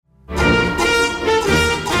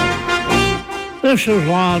This is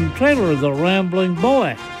Lon Taylor, the Rambling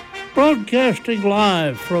Boy, broadcasting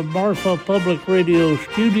live from Marfa Public Radio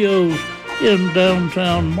Studios in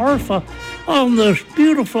downtown Marfa on this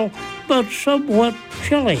beautiful but somewhat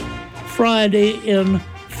chilly Friday in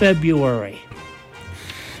February.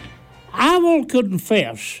 I will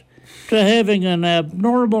confess to having an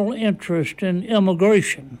abnormal interest in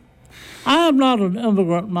immigration. I am not an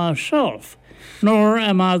immigrant myself, nor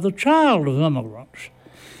am I the child of immigrants.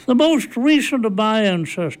 The most recent of my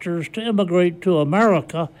ancestors to immigrate to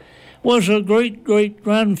America was a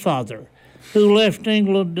great-great-grandfather who left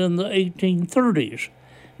England in the 1830s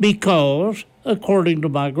because, according to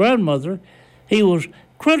my grandmother, he was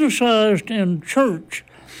criticized in church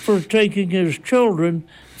for taking his children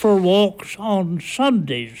for walks on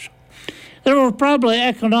Sundays. There were probably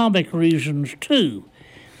economic reasons, too,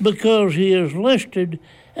 because he is listed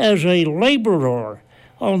as a laborer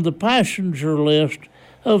on the passenger list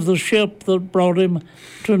of the ship that brought him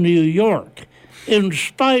to New York, in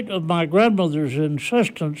spite of my grandmother's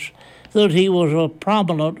insistence that he was a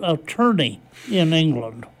prominent attorney in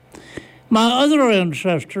England. My other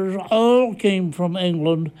ancestors all came from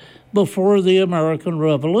England before the American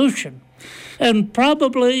Revolution, and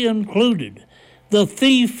probably included the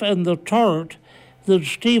thief and the tart that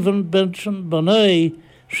Stephen Benson Benet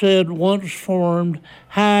said once formed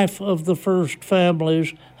half of the first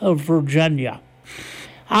families of Virginia.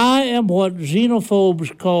 I am what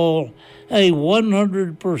xenophobes call a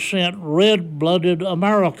 100% red-blooded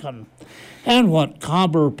American, and what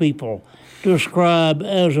Comber people describe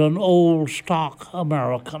as an old-stock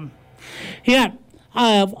American. Yet,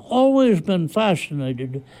 I have always been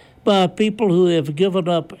fascinated by people who have given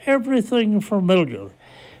up everything familiar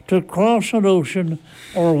to cross an ocean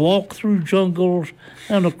or walk through jungles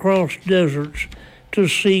and across deserts to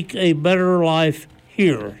seek a better life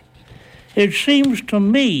here. It seems to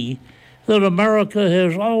me that America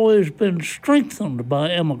has always been strengthened by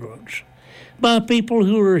immigrants, by people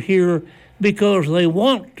who are here because they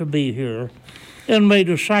want to be here and made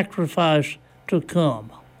a sacrifice to come.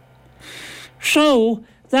 So,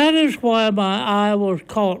 that is why my eye was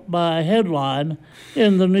caught by a headline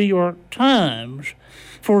in the New York Times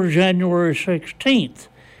for January 16th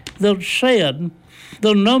that said,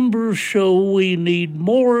 "The numbers show we need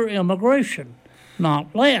more immigration,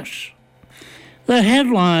 not less." The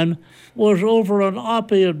headline was over an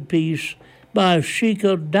op-ed piece by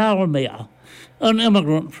Shikha Dalmia, an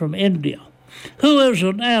immigrant from India, who is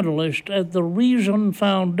an analyst at the Reason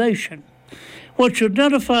Foundation, which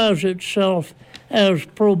identifies itself as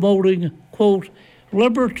promoting, quote,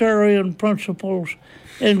 libertarian principles,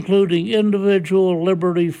 including individual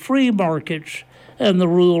liberty, free markets, and the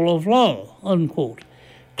rule of law, unquote.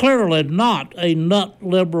 Clearly not a nut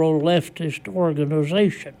liberal leftist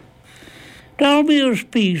organization. Dalmia's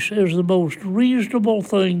piece is the most reasonable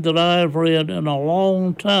thing that I have read in a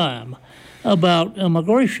long time about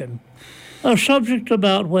immigration, a subject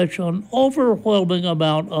about which an overwhelming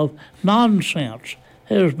amount of nonsense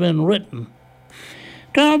has been written.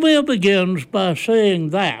 Dalmia begins by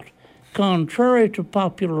saying that, contrary to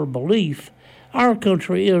popular belief, our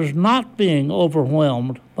country is not being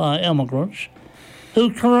overwhelmed by immigrants,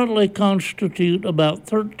 who currently constitute about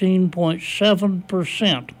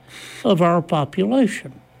 13.7% of our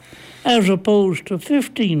population, as opposed to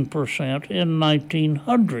 15% in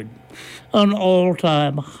 1900, an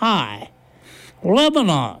all-time high.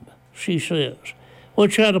 Lebanon, she says,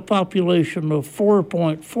 which had a population of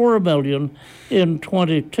 4.4 million in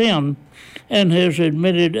 2010 and has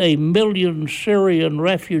admitted 1 million Syrian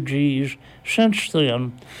refugees since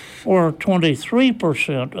then, or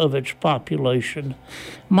 23% of its population,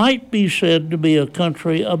 might be said to be a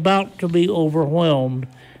country about to be overwhelmed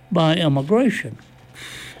by immigration.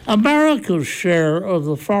 America's share of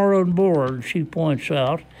the foreign-born, she points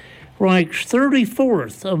out, ranks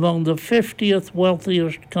 34th among the 50th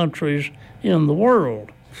wealthiest countries in the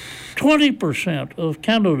world. 20% of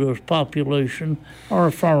Canada's population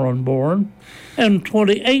are foreign-born, and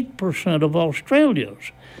 28% of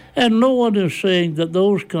Australia's. And no one is saying that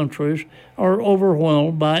those countries are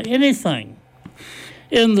overwhelmed by anything.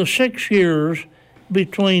 In the 6 years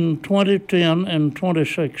between 2010 and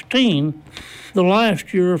 2016, the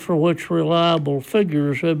last year for which reliable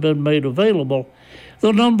figures have been made available,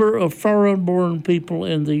 the number of foreign-born people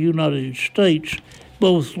in the United States,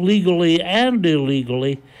 both legally and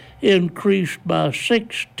illegally, increased by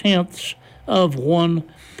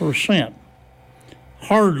 0.6%.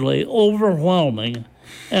 Hardly overwhelming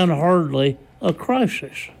and hardly a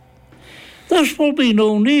crisis. This will be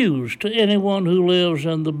no news to anyone who lives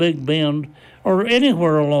in the Big Bend or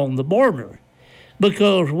anywhere along the border,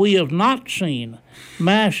 because we have not seen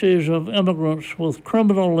masses of immigrants with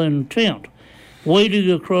criminal intent wading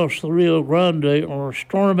across the Rio Grande or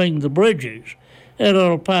storming the bridges at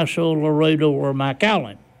El Paso, Laredo, or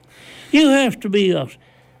McAllen. You have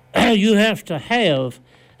to have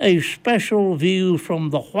a special view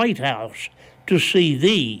from the White House to see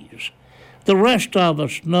these. The rest of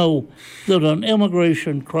us know that an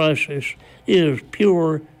immigration crisis is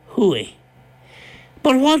pure hooey.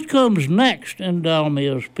 But what comes next in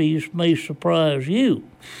Dalmia's piece may surprise you.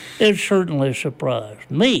 It certainly surprised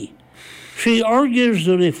me. She argues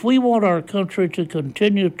that if we want our country to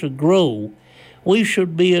continue to grow, we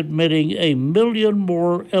should be admitting 1 million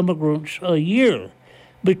more immigrants a year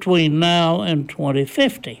between now and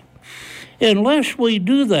 2050. Unless we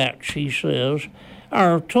do that, she says,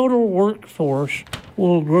 our total workforce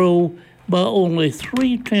will grow by only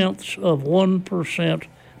 0.3%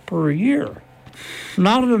 per year.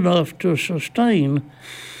 Not enough to sustain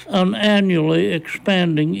an annually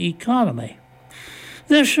expanding economy.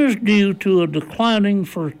 This is due to a declining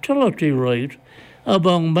fertility rate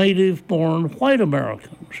among native-born white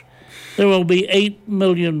Americans. There will be 8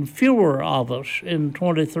 million fewer of us in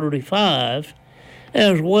 2035,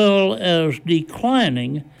 as well as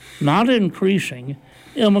declining, not increasing,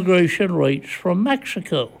 immigration rates from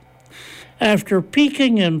Mexico. After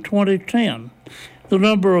peaking in 2010, the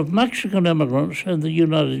number of Mexican immigrants in the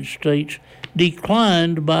United States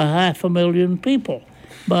declined by 500,000 people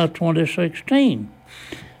by 2016,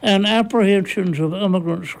 and apprehensions of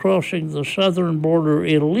immigrants crossing the southern border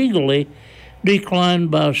illegally declined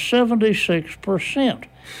by 76%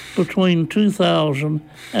 between 2000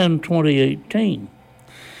 and 2018.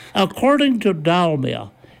 According to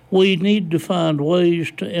Dalmia, we need to find ways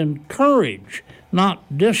to encourage,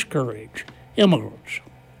 not discourage, immigrants.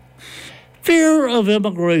 Fear of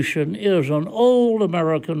immigration is an old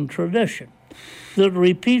American tradition that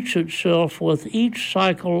repeats itself with each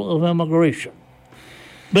cycle of immigration.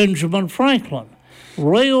 Benjamin Franklin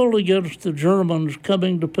railed against the Germans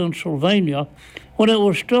coming to Pennsylvania when it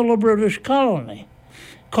was still a British colony,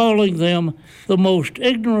 calling them the most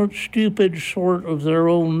ignorant, stupid sort of their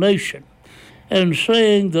own nation, and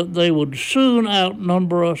saying that they would soon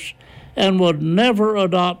outnumber us and would never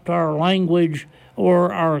adopt our language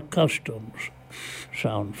or our customs.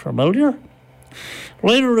 Sound familiar?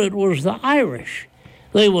 Later it was the Irish.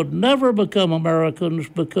 They would never become Americans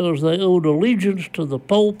because they owed allegiance to the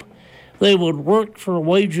Pope. They would work for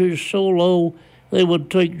wages so low they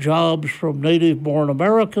would take jobs from native-born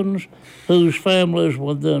Americans whose families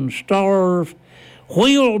would then starve.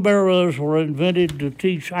 Wheelbarrows were invented to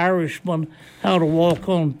teach Irishmen how to walk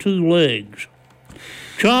on 2 legs.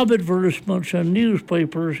 Job advertisements in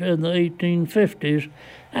newspapers in the 1850s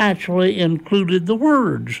actually included the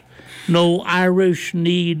words, "No Irish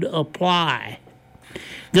need apply."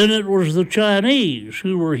 Then it was the Chinese,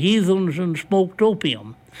 who were heathens and smoked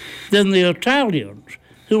opium. Then the Italians,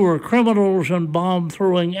 who were criminals and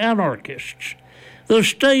bomb-throwing anarchists. The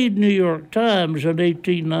staid New York Times in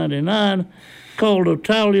 1899 called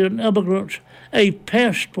Italian immigrants a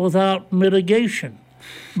pest without mitigation,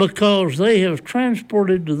 because they have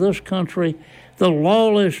transported to this country the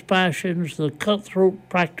lawless passions, the cutthroat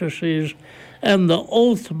practices, and the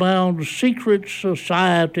oath-bound secret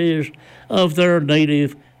societies of their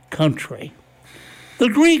native country. The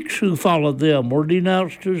Greeks who followed them were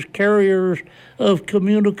denounced as carriers of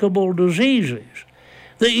communicable diseases.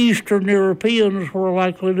 The Eastern Europeans were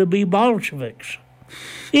likely to be Bolsheviks.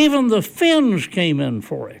 Even the Finns came in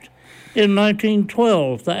for it. In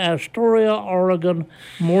 1912, the Astoria, Oregon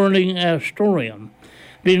Morning Astorian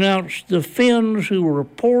denounced the Finns who were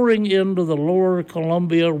pouring into the lower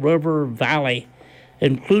Columbia River Valley,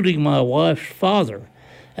 including my wife's father,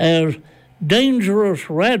 as dangerous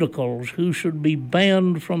radicals who should be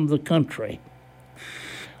banned from the country.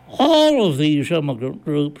 All of these immigrant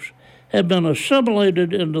groups have been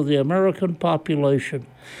assimilated into the American population,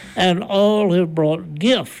 and all have brought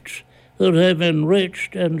gifts that have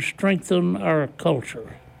enriched and strengthened our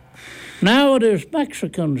culture. Now it is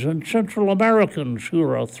Mexicans and Central Americans who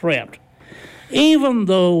are a threat, even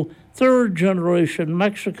though third-generation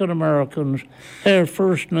Mexican Americans have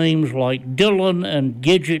first names like Dylan and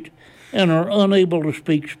Gidget and are unable to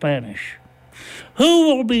speak Spanish. Who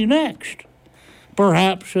will be next?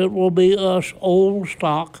 Perhaps it will be us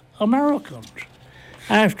old-stock Americans.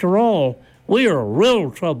 After all, we are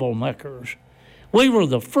real troublemakers. We were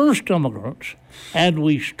the first immigrants, and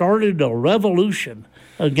we started a revolution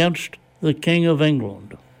against the King of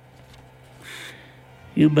England.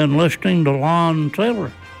 You've been listening to Lon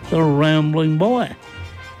Taylor, the Rambling Boy.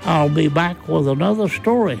 I'll be back with another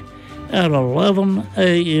story at 11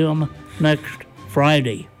 a.m. next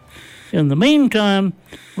Friday. In the meantime,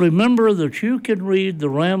 remember that you can read The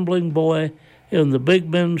Rambling Boy in the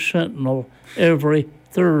Big Bend Sentinel every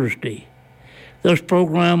Thursday. This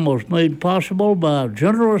program was made possible by a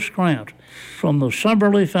generous grant from the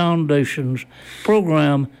Summerly Foundation's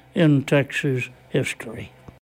Program in Texas History.